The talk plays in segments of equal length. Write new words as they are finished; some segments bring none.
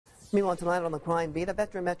Meanwhile, tonight on the crime beat, a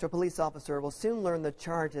veteran Metro police officer will soon learn the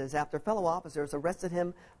charges after fellow officers arrested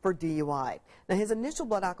him for DUI. Now, his initial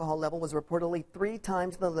blood alcohol level was reportedly 3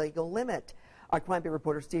 times the legal limit. Our crime beat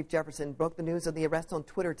reporter Steve Jefferson broke the news of the arrest on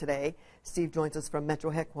Twitter today. Steve joins us from Metro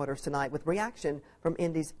headquarters tonight with reaction from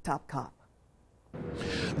Indy's top cop.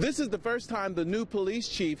 This is the first time the new police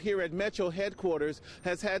chief here at Metro headquarters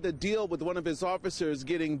has had to deal with one of his officers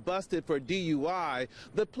getting busted for DUI.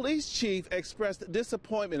 The police chief expressed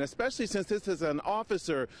disappointment, especially since this is an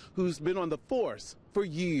officer who's been on the force for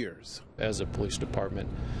years. As a police department,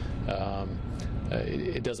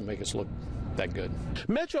 it doesn't make us look that good.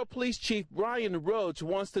 Metro Police Chief Brian Roach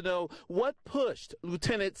wants to know what pushed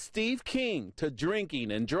Lieutenant Steve King to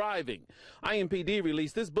drinking and driving. IMPD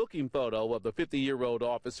released this booking photo of the 50-year-old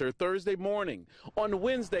officer Thursday morning. On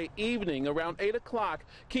Wednesday evening around 8 o'clock,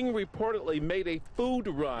 King reportedly made a food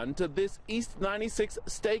run to this East 96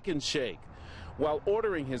 Steak and Shake. While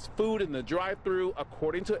ordering his food in the drive-thru,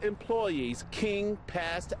 according to employees, King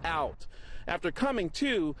passed out. After coming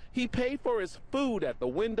to, he paid for his food at the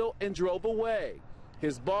window and drove away.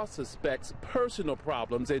 His boss suspects personal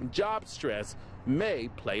problems and job stress may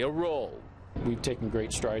play a role. We've taken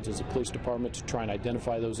great strides as a police department to try and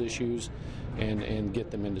identify those issues and get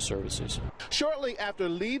them into services. Shortly after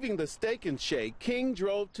leaving the Steak and Shake, King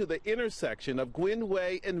drove to the intersection of Gwynn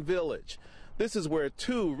Way and Village. This is where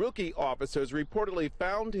 2 rookie officers reportedly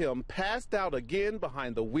found him passed out again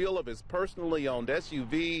behind the wheel of his personally owned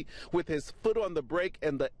SUV with his foot on the brake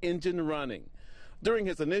and the engine running. During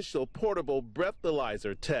his initial portable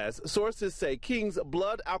breathalyzer test, sources say King's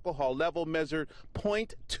blood alcohol level measured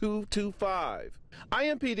 .225.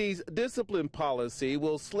 IMPD's discipline policy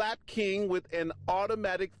will slap King with an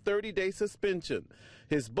automatic 30-day suspension.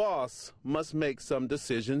 His boss must make some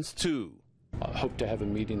decisions too. I hope to have a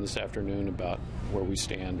meeting this afternoon about where we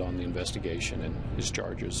stand on the investigation and his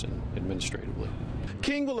charges and administratively.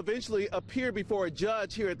 King will eventually appear before a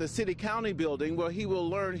judge here at the City County building where he will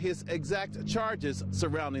learn his exact charges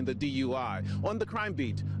surrounding the DUI. On the Crime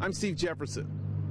Beat, I'm Steve Jefferson.